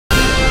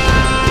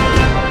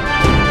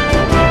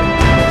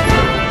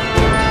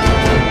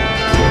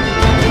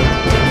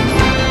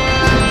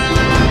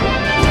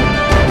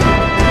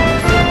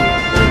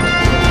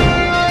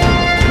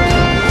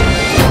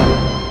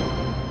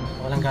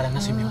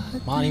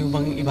niyo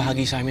bang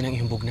ibahagi sa amin ang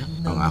iyong bugna?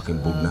 Ang aking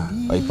bugna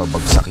ay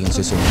pabagsakin si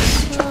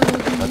Spaniards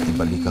at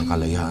ibalik ang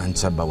kalayaan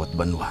sa bawat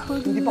banwa.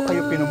 Hindi ba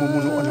kayo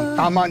pinamumunuan ng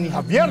tama ni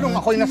Javier nung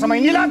ako'y nasa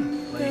Maynilad?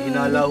 May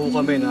hinala ho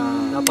kami na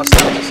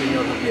napasama si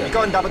Senyor Javier.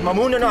 Ikaw ang dapat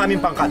mamuno ng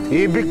aming pangkat.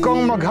 Ibig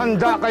kong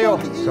maghanda kayo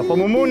sa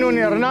pamumuno ni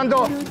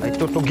Hernando ay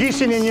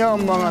tutugisin ninyo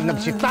ang mga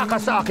nagsitaka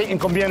sa aking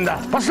inkumbyenda.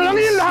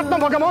 Paslangin lahat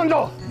ng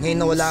Vagamondo! Ngayon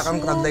na wala kang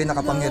taglay na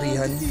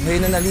kapangyarihan,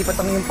 ngayon na nalipat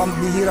ang iyong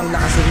pambihirang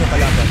lakas ng iyong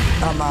kalaban,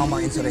 tama ang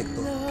mga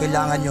insurekto.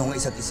 Kailangan niyo ang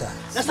isa't isa.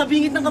 Nasa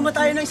bingit ng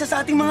kamatayan ng isa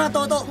sa ating mga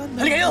toto.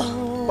 Halika kayo!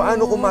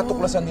 Paano kung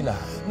matuklasan nila?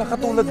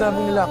 Nakatulad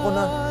namin nila ako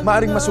na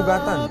maaring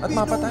masugatan at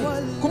mapatay.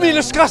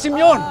 Kumilos ka,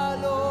 Simeon!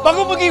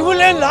 Bago maging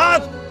huli ang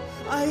lahat!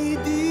 Ay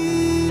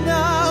di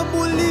na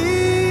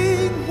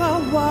muling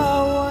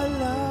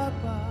mawawala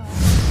pa.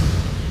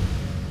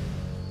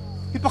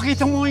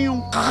 Ipakita mo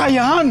yung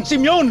kakayahan,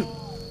 Simeon!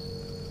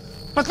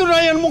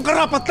 Patunayan mong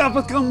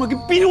karapat-dapat kang maging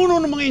pinuno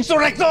ng mga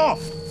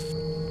insurekto!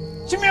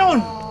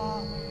 Simeon!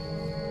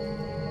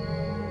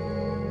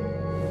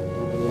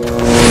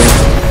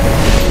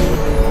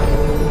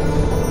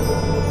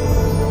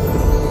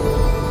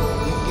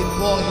 Ingin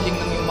mo ang hiling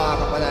ng iyong mga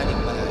kapanalig,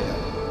 Malaya.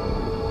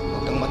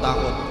 Huwag kang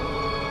matakot,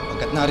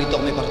 pagkat narito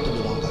kami para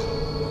tulungan ka.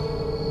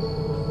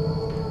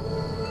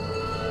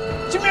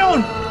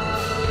 Simeon!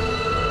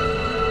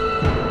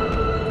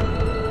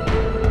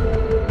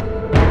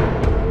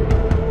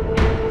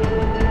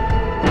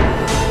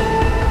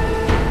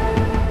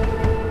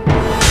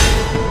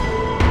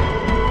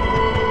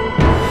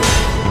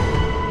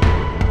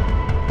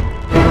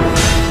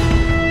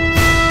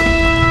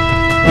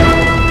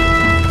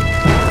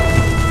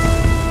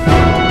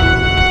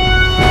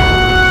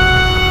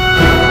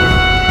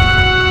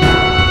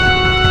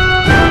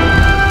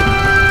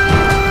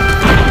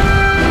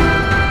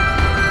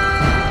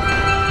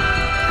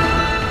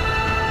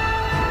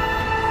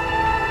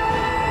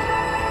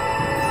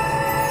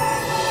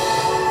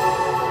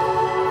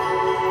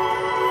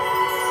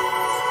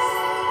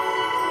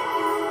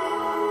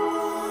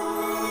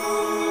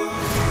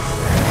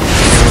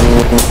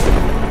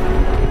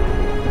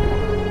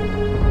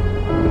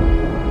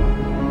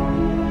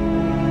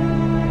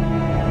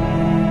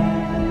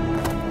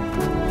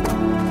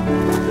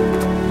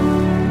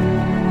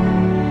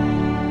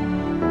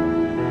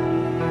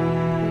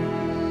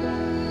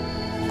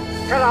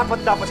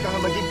 Karapat-dapat ka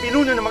nga maging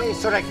pinuno ng mga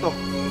insurekto.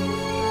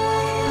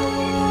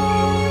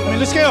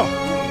 Kumilos kayo!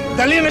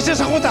 Dali na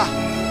siya sa kuta!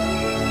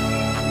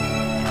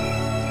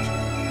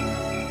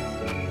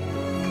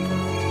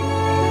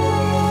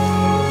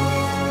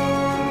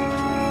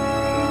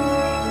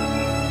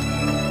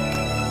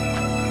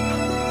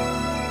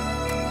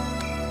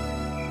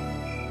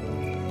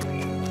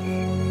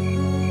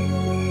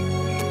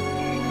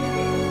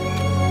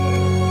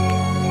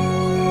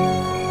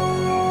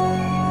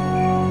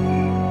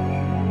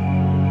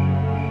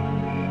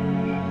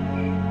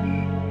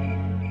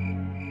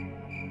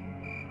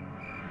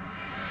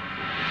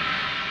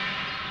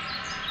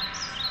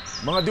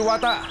 Mga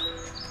diwata,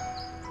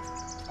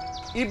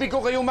 ibig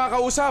ko kayong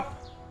makausap.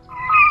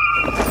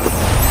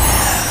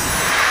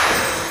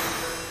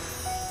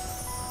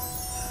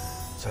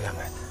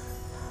 Salamat.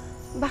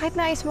 Bakit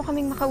nais mo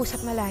kaming makausap,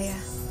 Malaya?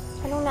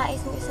 Anong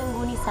nais mo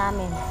isangguni sa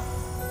amin?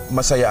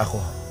 Masaya ako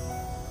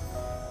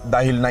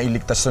dahil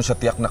nailigtas nun sa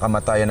tiyak na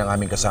kamatayan ng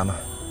aming kasama.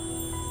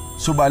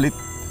 Subalit,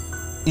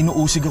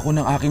 inuusig ako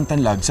ng aking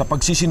tanlag sa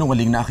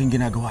pagsisinungaling na aking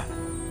ginagawa.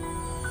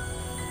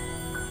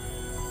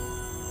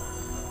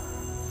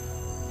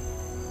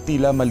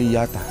 Tila mali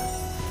yata.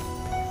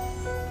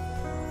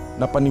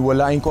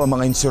 Napaniwalain ko ang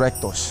mga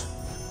insurektos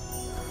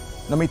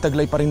na may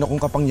taglay pa rin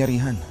akong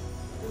kapangyarihan.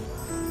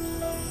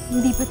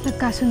 Hindi ba't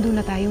nagkasundo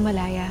na tayo,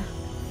 Malaya?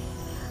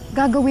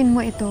 Gagawin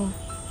mo ito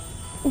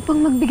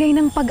upang magbigay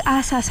ng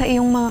pag-asa sa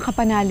iyong mga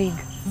kapanalig.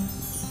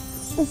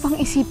 Upang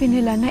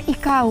isipin nila na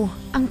ikaw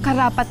ang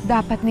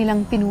karapat-dapat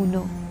nilang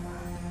pinuno.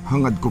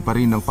 Hangad ko pa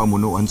rin ang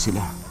pamunuan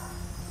sila.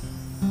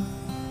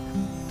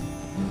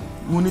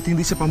 Ngunit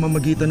hindi sa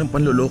pamamagitan ng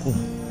panloloko.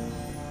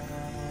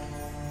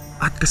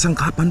 At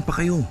kasangkapan pa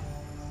kayo.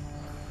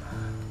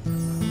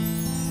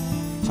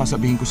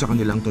 Sasabihin ko sa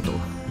kanilang totoo.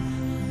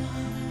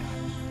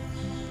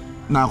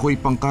 Na ako'y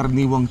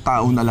pangkarniwang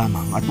tao na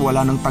lamang at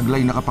wala ng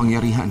taglay na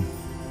kapangyarihan.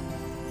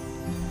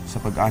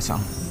 Sa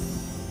pag-asang,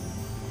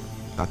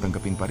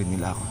 tatanggapin pa rin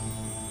nila ako.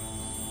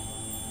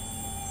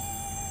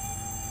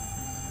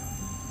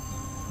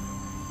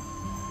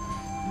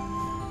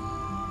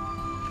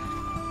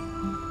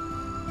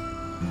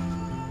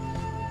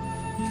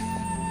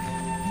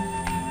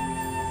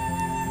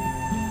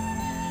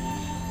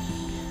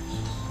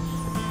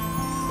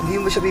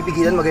 Hindi mo siya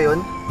pipigilan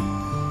magayon?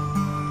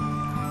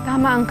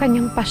 Tama ang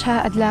kanyang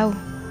pasya, Adlaw.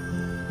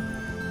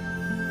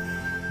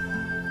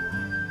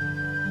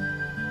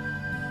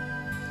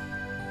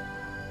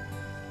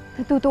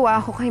 Natutuwa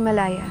ako kay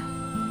Malaya.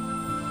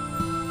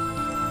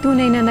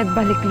 Tunay na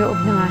nagbalik loob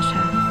na nga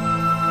siya.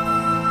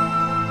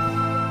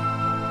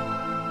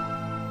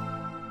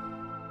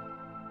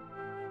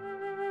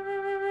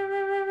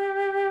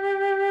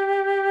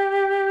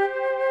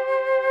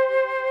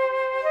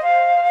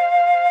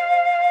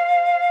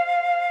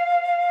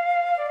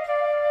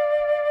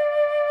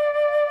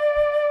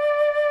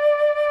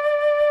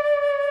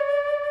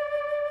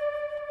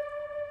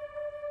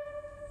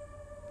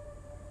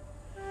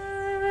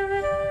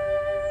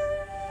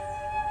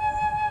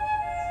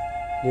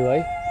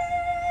 Liway?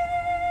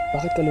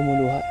 Bakit ka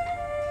lumuluha?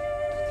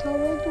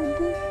 Tawad,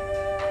 Ubo.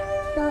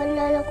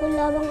 Naalala ko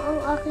lamang ang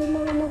aking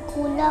mga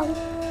magulang.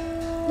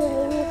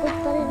 Nalulungkot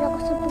pa rin ako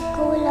sa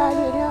pagkawala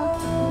nila.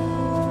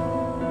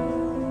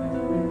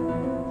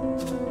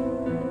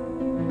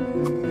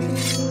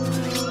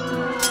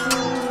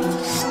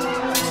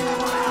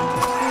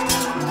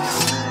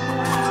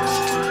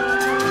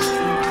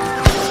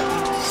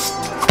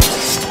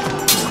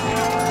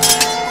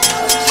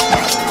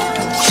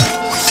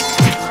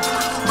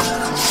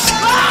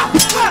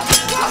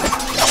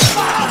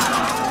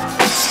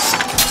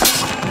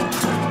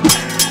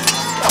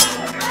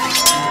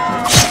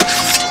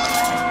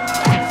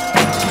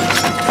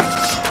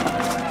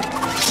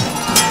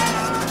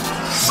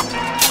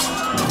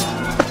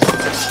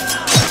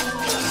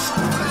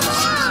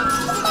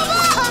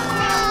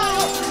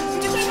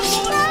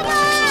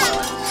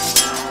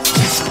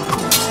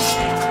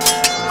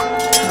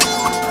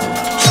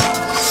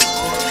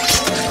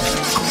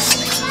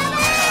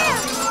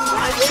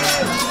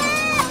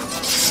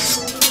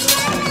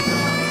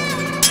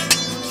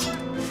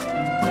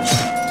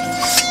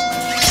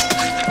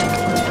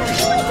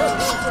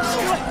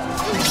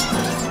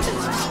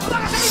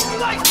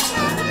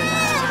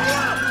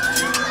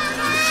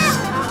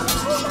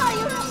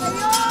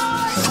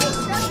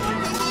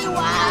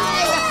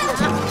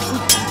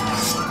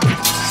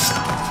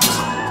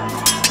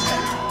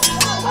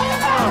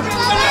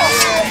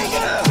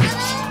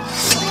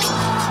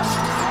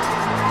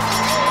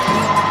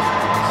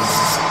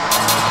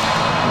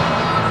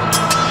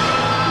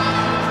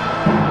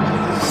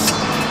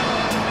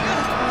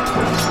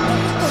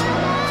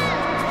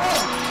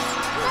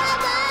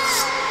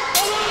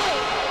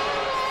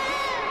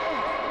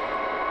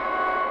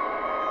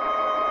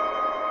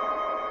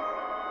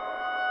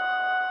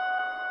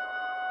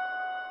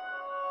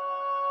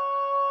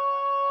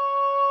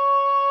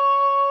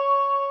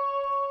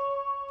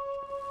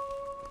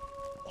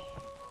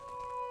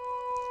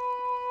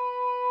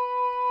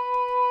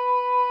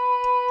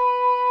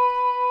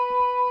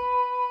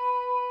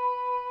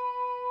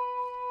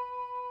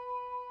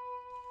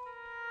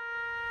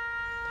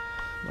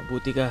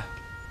 Mabuti ka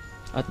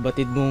at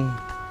batid mong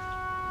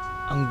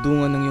ang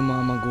dungan ng iyong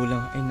mga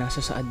magulang ay nasa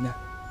saad na.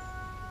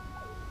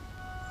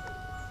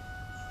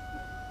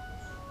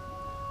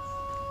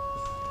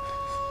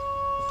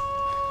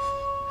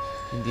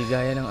 Hindi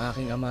gaya ng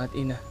aking ama at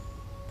ina.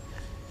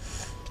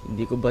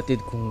 Hindi ko batid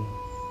kung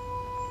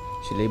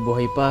sila'y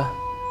buhay pa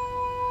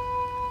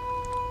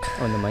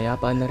o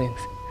namayapa na rin.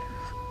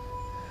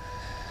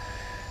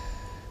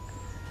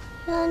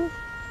 Yan,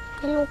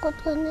 nalungkot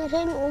ka na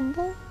rin,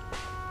 Ubo.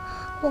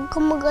 Huwag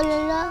kang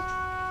mag-alala.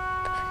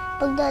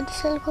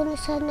 Pagdadasal ko na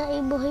sana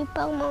ay buhay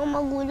pa ang mga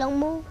magulang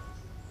mo.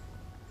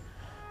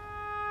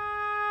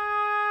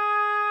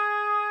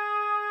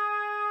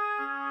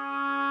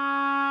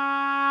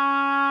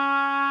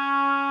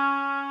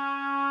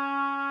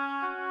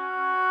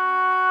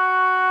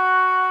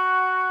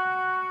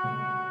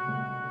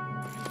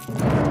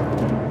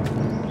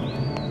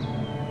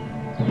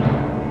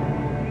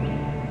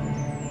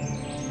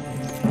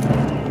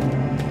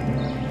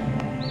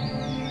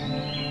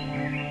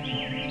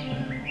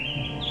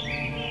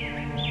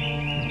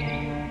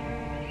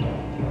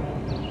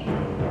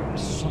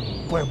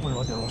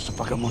 Pueblo de los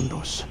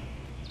Vagamundos.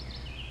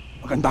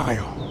 Maganda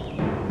kayo.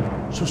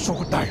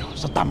 Susuko tayo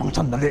sa tamang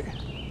sandali.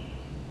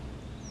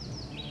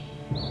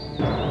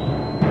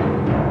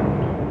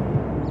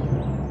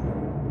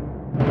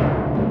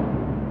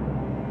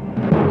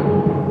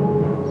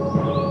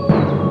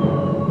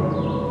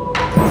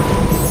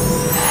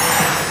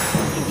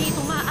 Hindi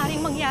ito maaaring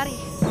mangyari.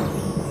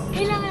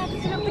 Kailangan natin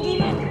silang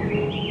pigilan.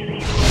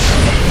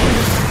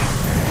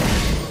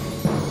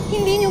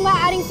 Hindi nyo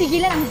maaaring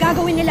pigilan ang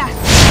gagawin nila.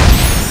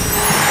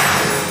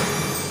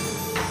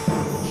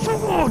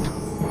 Sugod!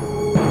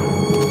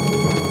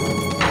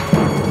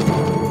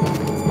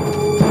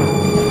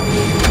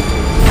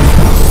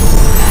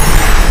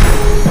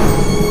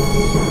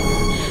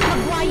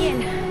 Magwayen!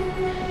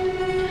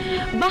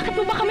 Bakit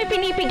mo ba kami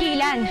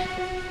pinipigilan?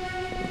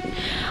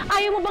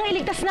 Ayaw mo bang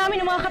iligtas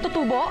namin ang mga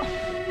katutubo?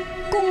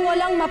 Kung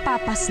walang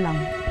mapapas lang,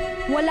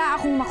 wala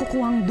akong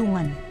makukuhang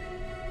dungan.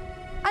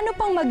 Ano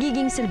pang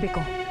magiging silbi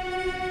ko?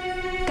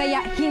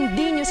 Kaya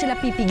hindi nyo sila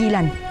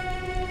pipigilan,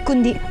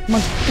 kundi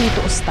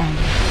magtutuos tayo.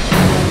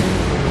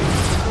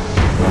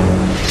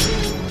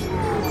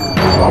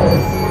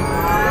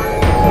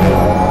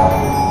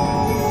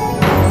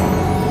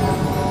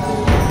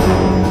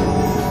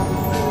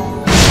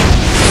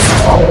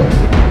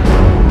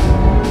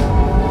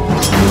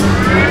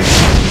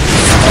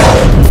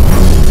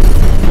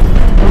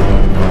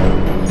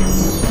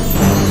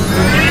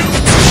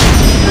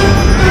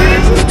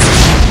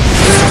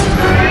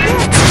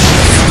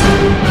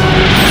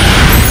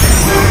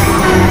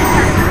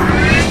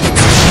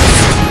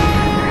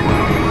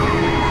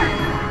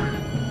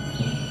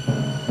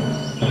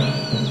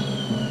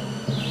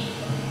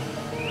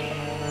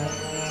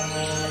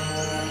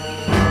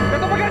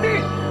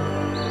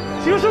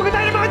 Sinusugod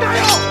tayo ng mga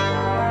tayo!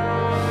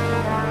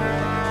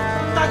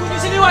 Tago niyo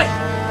si Liway!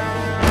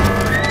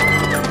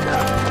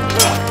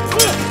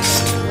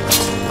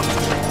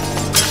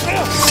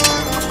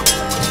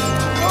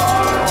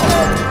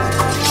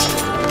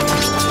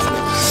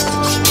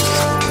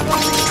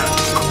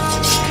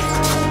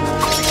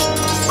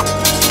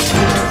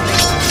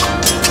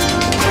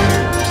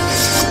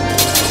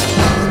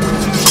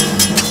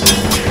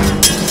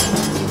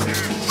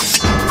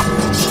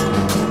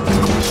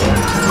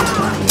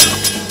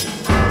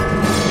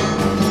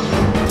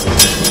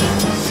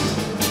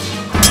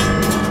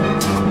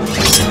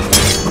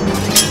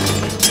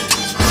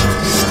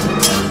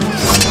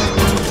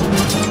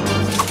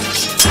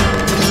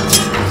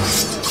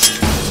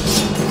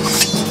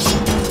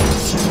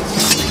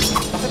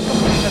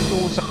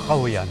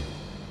 Kahuyan,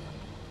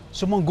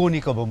 sumangguni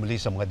ka ba muli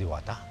sa mga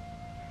diwata?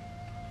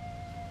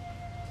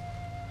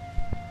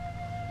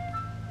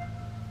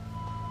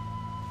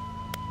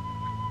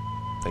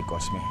 Tay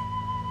Cosme,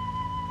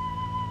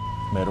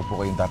 meron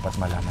po kayong dapat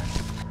malaman.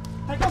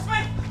 Tay Cosme!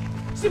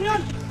 Simeon!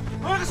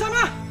 Mga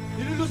kasama!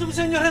 Nilulusob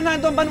sa inyo,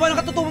 Hernando, ang banwa ng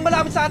katutubong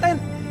malapit sa atin!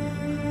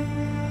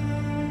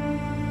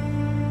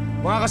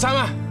 Mga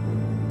kasama,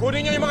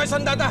 kunin niyo yung mga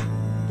sandata.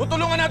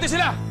 Tutulungan natin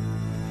sila!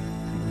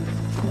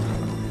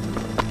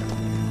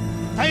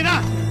 Tayo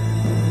na!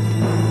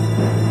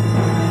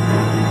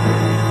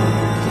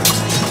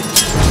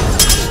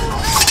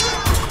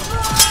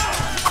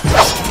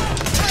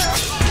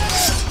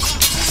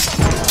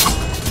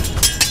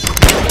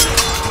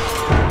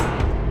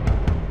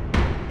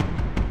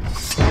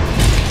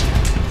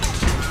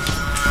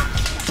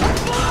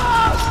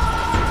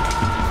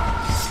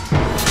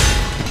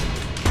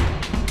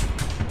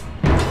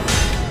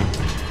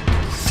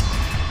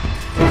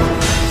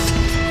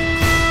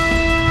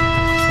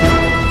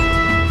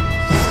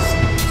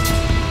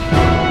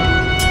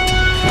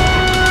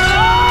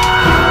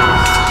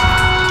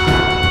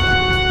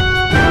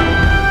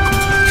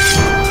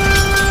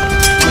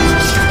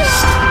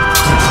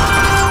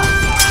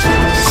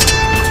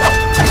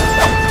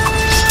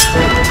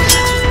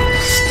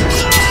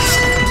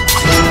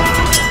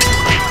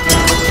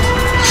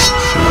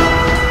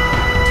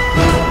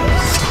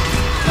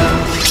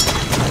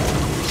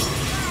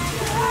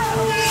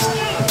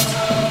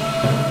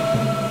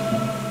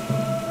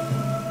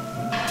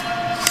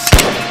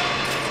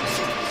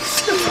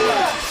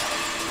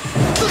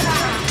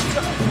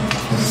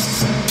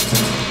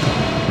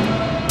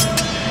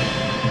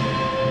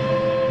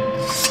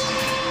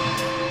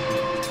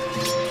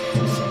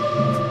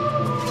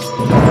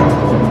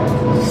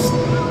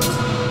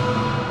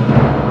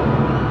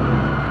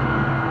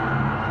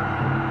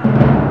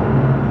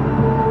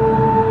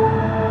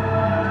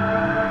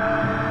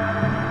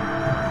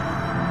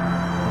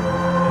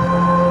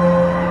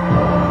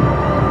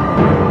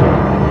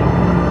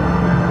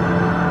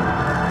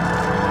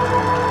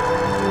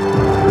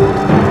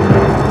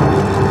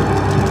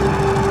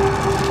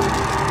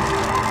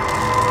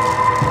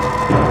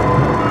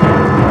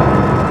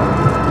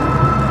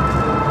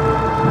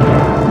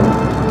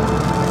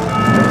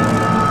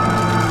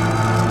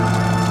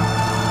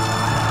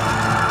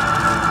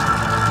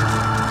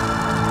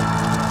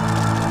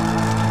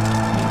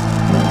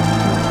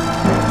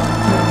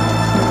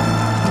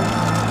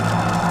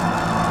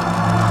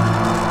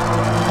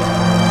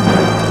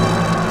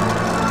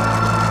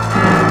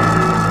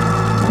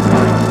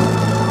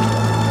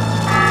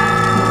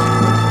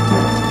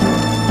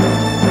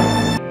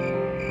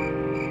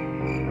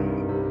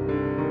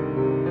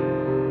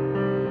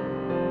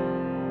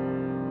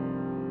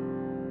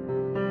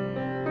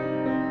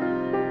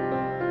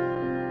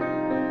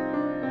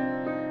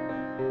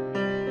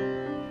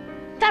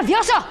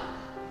 ¡Nervioso!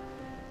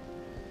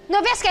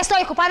 ¿No ves que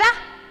estoy ocupada?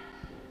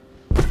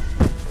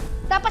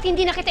 Dapat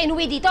hindi na kita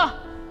inuwi dito.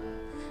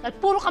 Dahil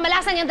puro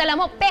kamalasan yung dala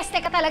mo,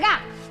 peste ka talaga!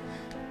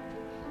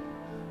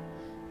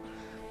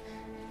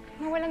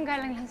 Mawalang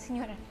galang lang,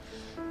 senyora.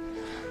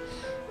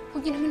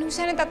 Huwag niyo naman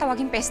sana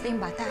tatawagin peste yung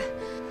bata.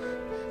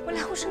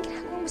 Wala ko siyang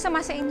ginagawang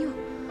masama sa inyo.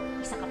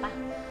 Isa ka pa.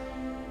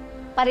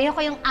 Pareho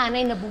kayong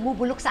anay na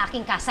bumubulok sa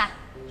aking kasa.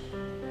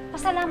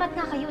 Pasalamat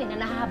nga kayo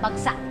na nahahabag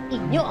sa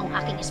inyo ang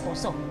aking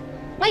esposo.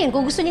 Ngayon,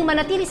 kung gusto niyong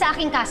manatili sa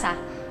aking kasa,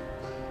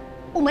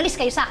 umalis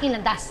kayo sa aking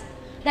landas.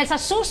 Dahil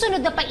sa susunod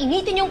na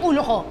painitin yung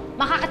ulo ko,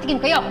 makakatikim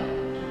kayo.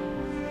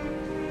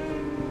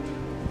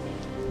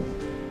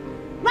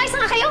 Rise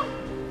na nga kayo!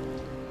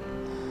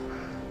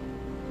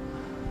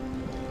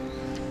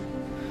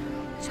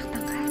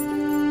 Saktan ka.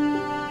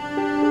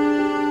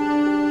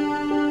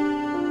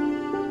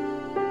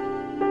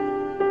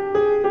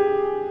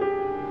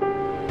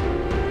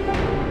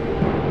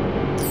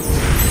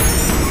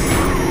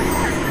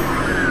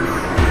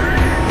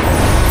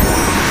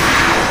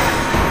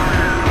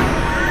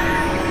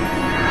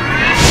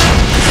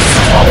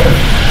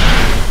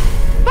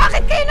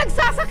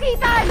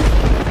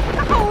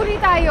 Nakauri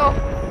tayo.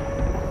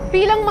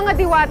 Bilang mga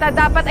diwata,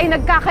 dapat ay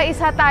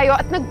nagkakaisa tayo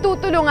at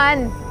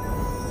nagtutulungan.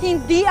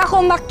 Hindi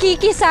ako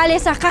makikisali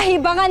sa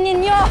kahibangan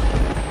ninyo.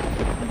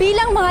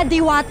 Bilang mga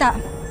diwata,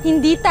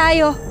 hindi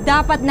tayo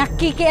dapat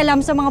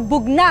nakikialam sa mga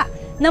bugna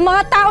ng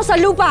mga tao sa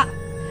lupa.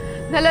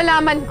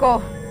 Nalalaman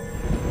ko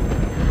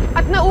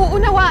at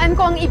nauunawaan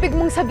ko ang ibig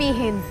mong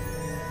sabihin.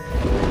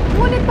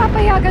 Ngunit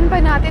papayagan ba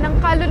natin ang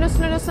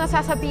kalunos-lunos na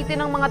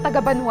sasabitin ng mga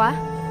taga-Banwa?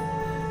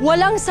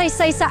 Walang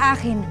saysay sa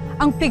akin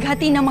ang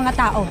pighati ng mga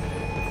tao.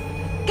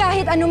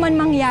 Kahit anuman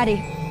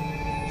mangyari,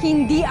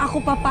 hindi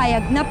ako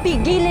papayag na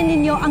pigilan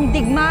ninyo ang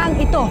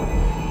digmaang ito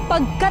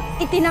pagkat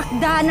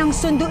itinakda ng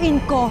sunduin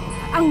ko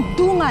ang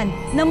dungan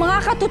ng mga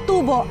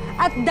katutubo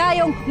at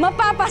dayong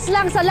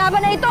mapapaslang sa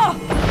laban na ito!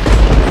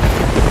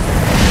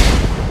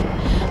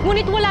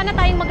 Ngunit wala na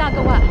tayong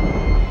magagawa.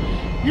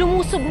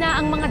 Lumusob na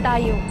ang mga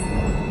dayo.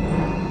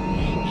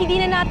 Hindi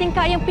na natin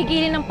kayang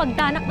pigilin ang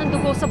pagdanak ng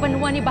dugo sa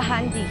banwa ni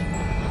Bahandi.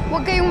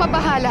 Huwag kayong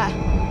mabahala.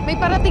 May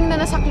parating na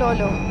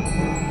nasaklolo.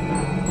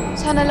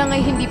 Sana lang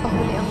ay hindi pa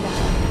huli ang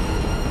lahat.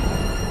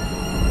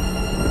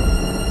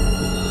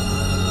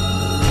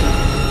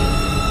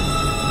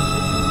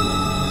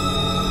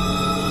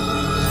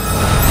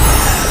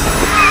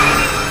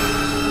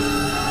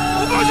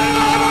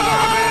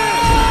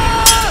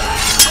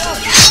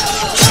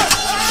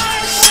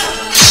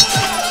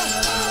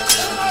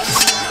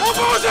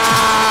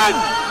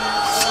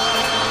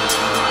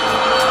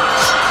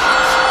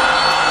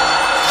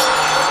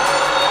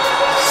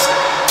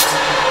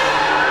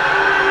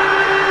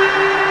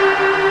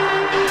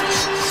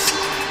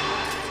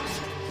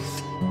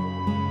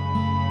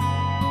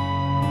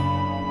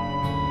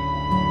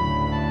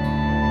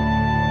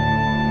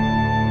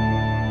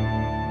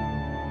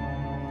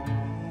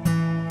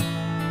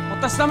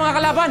 Butas na mga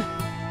kalaban!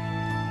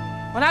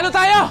 Manalo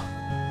tayo!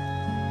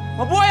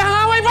 Mabuhay ang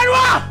Haway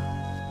Banwa!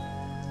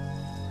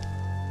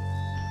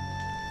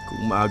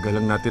 Kung maaga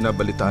lang natin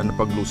nabalitaan ang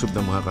paglusob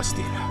ng mga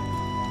Kastila,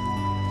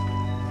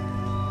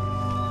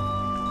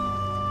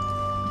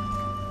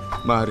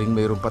 maaaring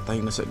mayroon pa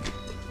tayong nasagip.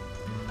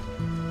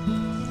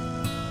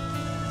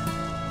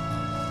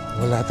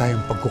 Wala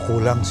tayong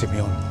pagkukulang,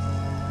 Simeon.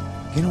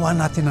 Ginawa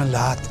natin ang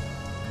lahat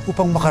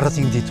upang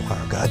makarating dito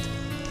kaagad.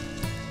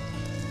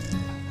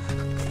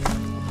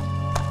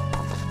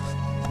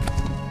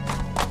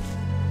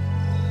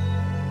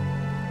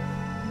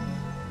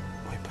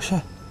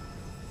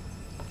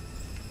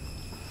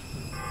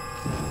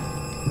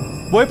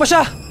 Buhay pa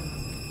siya!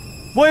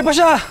 Buhay pa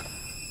siya!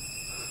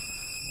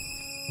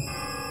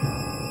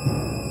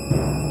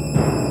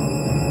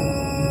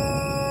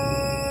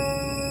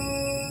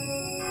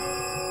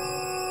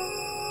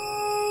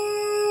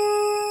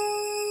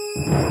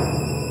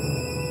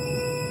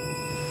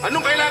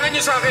 Anong kailangan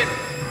niyo sa akin?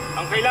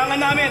 Ang kailangan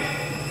namin,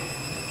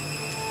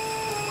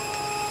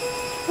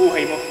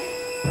 buhay mo.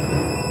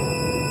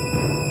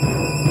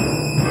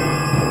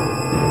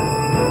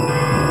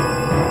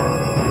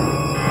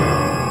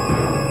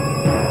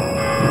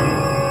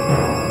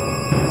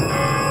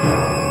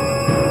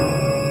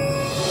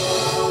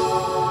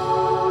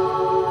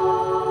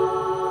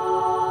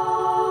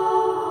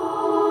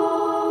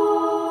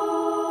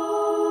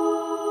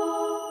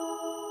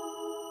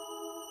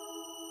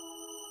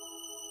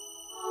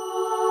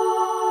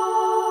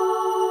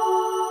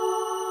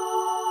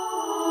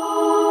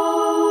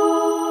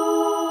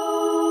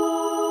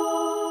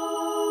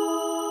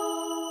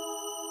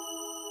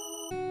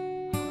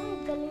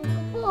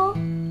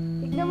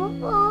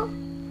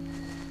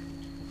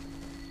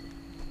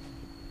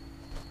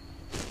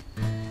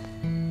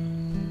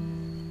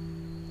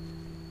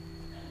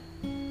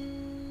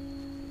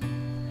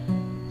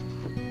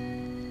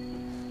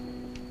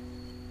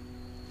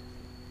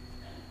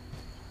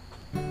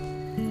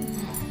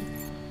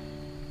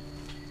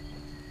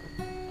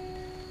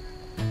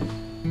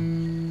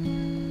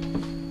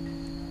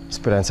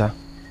 Esperanza?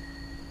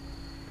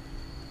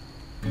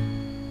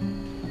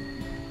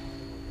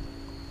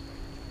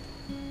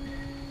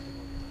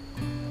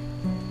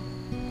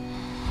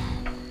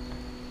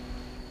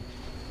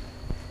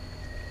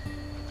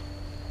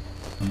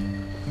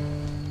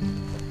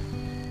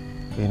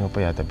 Kaya pa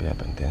yata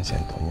binabantayan si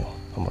Antonio,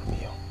 amor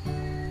mio.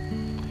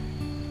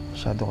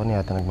 Masyado ka na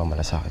yata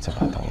nagmamalasakit sa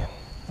batang yan.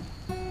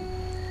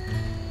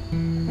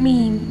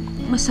 May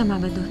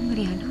masama ba doon,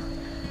 Mariano?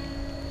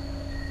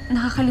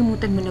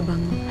 Nakakalimutan mo na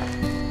bang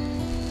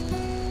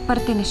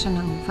parte na siya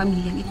ng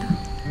pamilyang ito?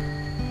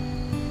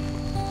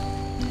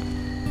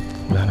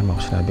 Wala naman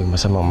ako sinabing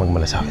masamang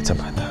magmalasakit sa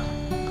bata.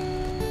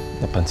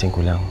 Napansin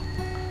ko lang,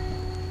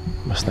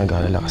 mas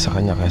nag-aalala ka sa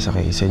kanya kaysa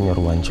kay Senyor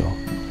Juancho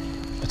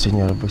at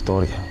Senyor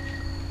Victoria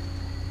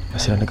na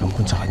sila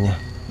nag-ampun sa kanya.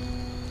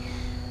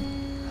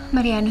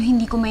 Mariano,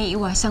 hindi ko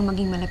maiiwasang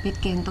maging malapit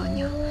kay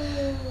Antonio.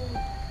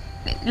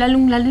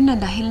 Lalong-lalo na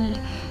dahil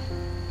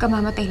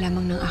kamamatay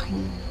lamang ng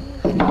aking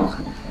anak.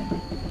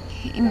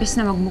 Imbes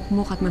na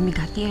magmukmuk at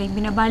mamigati ay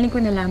binabaling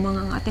ko na lamang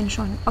ang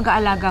atensyon,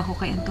 pag-aalaga ko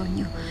kay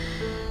Antonio.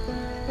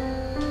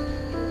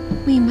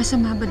 May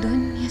masama ba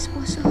doon, mi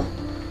esposo?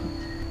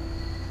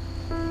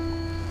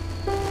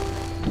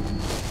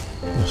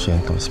 Lo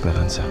siento,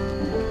 Esperanza.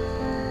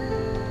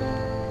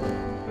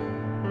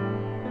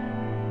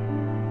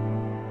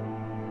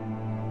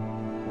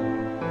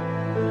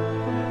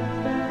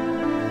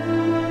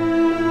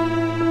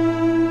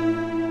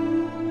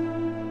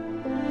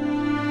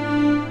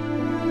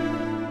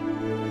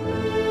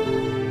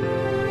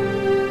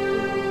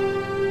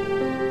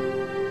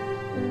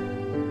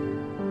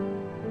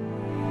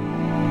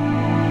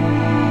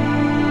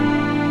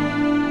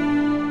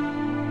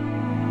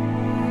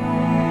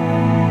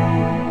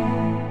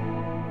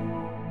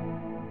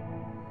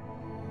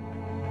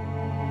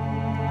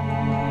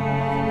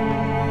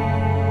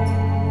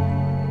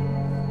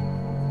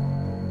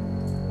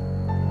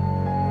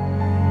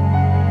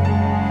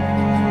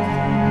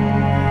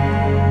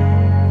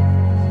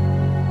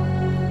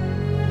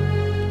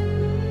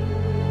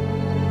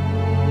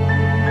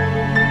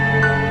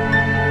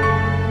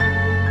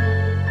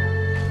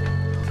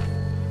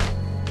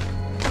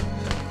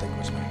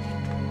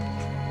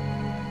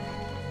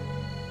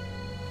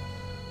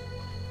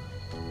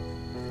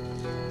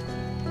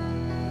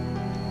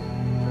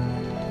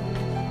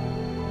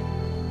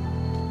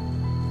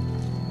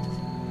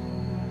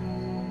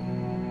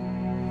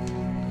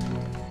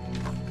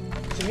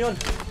 Simeon!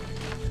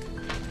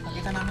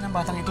 Nakita namin ang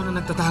batang ito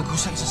na nagtatago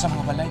sa isa sa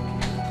mga balay.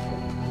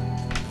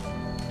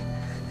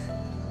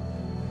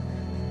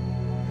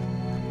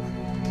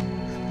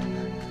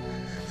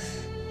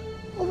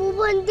 Ubo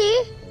Bandi?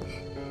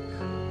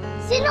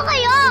 Sino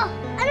kayo?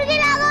 Ano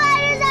ginagawa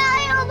niyo sa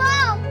akin, Ubo?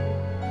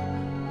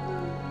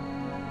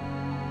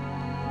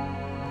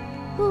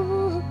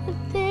 Ubo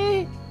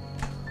Bandi.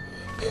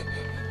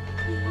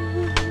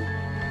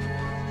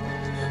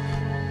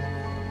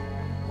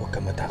 Huwag ka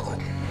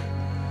matakot.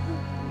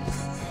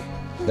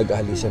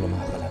 Nag-aalisan ng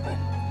mga kalaban.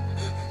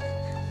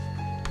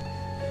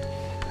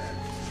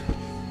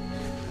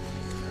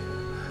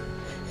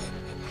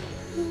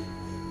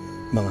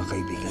 Mga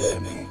kaibigan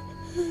kami.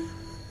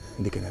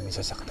 Hindi ka namin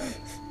sasaktan.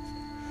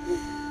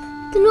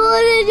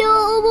 Tulungan niyo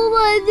ako, Ubo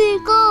Bandi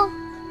ko.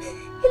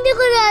 Hindi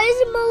ko nais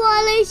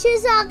mawalay siya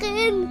sa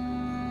akin.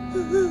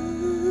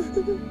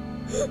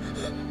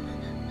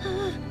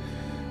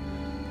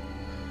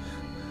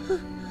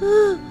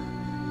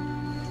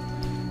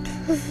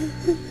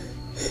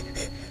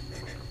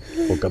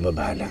 Huwag ka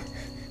mabahala.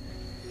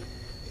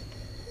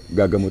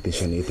 Gagamutin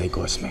siya ni Itay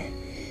Cosme.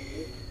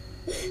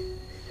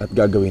 At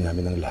gagawin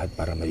namin ang lahat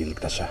para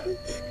maliligtas siya.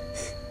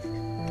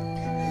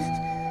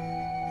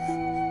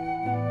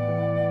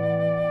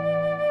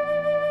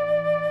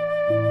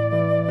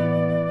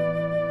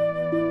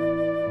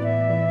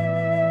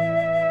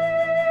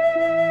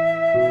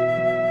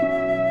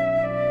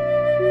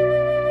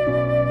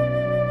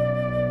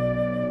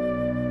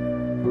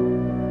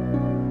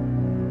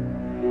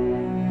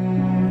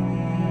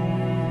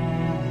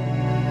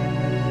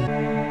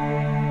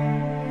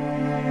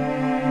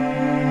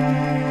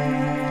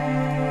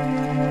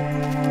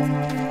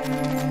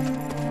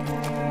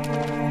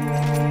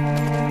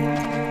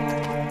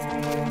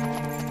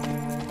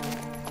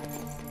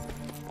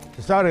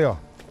 Cesario,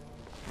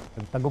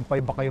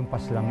 nagtagumpay ba kayong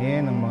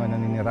paslangin ng mga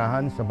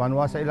naninirahan sa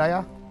banwa sa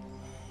Ilaya?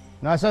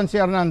 Nasaan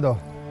si Hernando?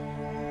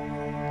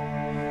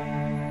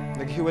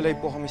 Naghiwalay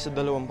po kami sa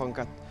dalawang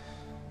pangkat.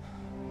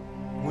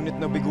 Ngunit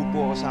nabigo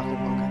po ako sa aking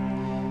pangkat.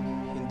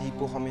 Hindi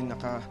po kami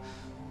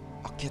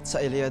nakaakyat sa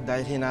Ilaya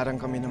dahil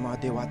hinarang kami ng mga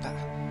diwata.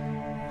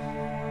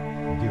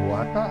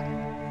 Diwata?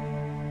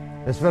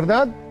 Es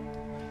verdad?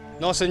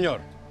 No, senyor.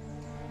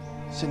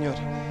 Senyor,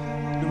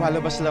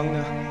 lumalabas lang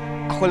na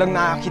ako lang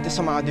nakakita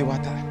sa mga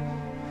diwata.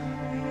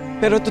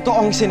 Pero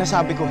totoo ang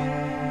sinasabi ko.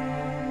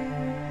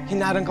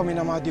 Hinarang kami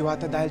ng mga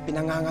diwata dahil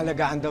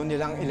pinangangalagaan daw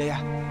nila ang Ilaya.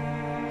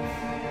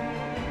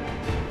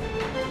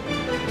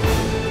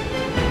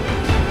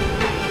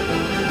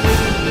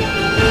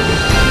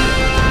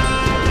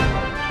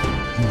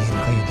 Hindi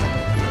na kayo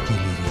dapat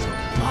manatili rito.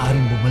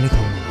 Maaaring bumalik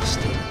ang mga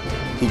Astral.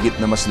 Higit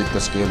na mas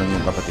ligtas kayo ng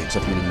iyong kapatid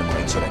sa piling ng mga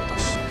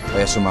insurektos.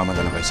 Kaya sumama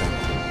na lang kayo sa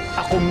amin.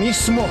 Ako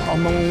mismo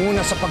ang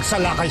mangunguna sa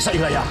pagsalakay sa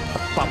Ilaya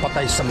at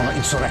papatay sa mga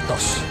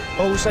insurektos.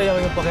 Mahusay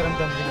ang iyong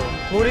pakiramdam, Ginoo.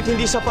 Ngunit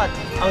hindi sapat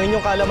ang inyong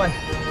kaalaman.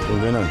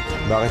 Kung ganun,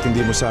 bakit hindi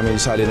mo sa amin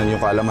isali ng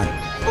iyong kaalaman?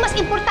 Mas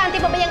importante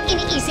pa ba yung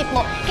iniisip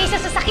mo kaysa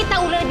sa sakit na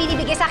ulo na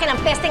binibigay sa akin ng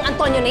pesteng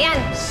Antonio na yan?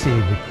 Si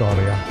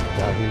Victoria,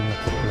 dahil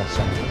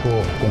natuklasan ko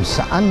kung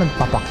saan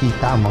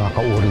nagpapakita ang mga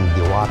kauring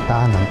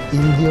diwata ng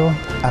Indio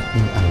at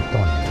ni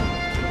Antonio.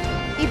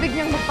 Ibig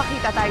niyang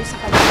magpakita tayo sa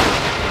kanya.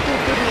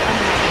 Tuturuan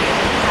natin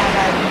ang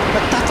aral.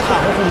 Nagtataka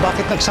ako kung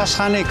bakit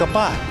nagsasanay ka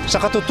pa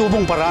sa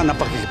katutubong paraan ng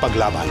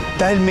pagkikipaglaban.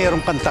 Dahil meron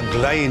kang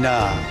taglay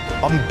na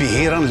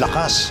pambihirang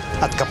lakas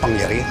at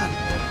kapangyarihan.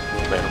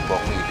 Meron po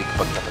akong ibig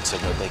pagtapat sa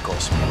inyo, Tay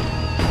Cosme.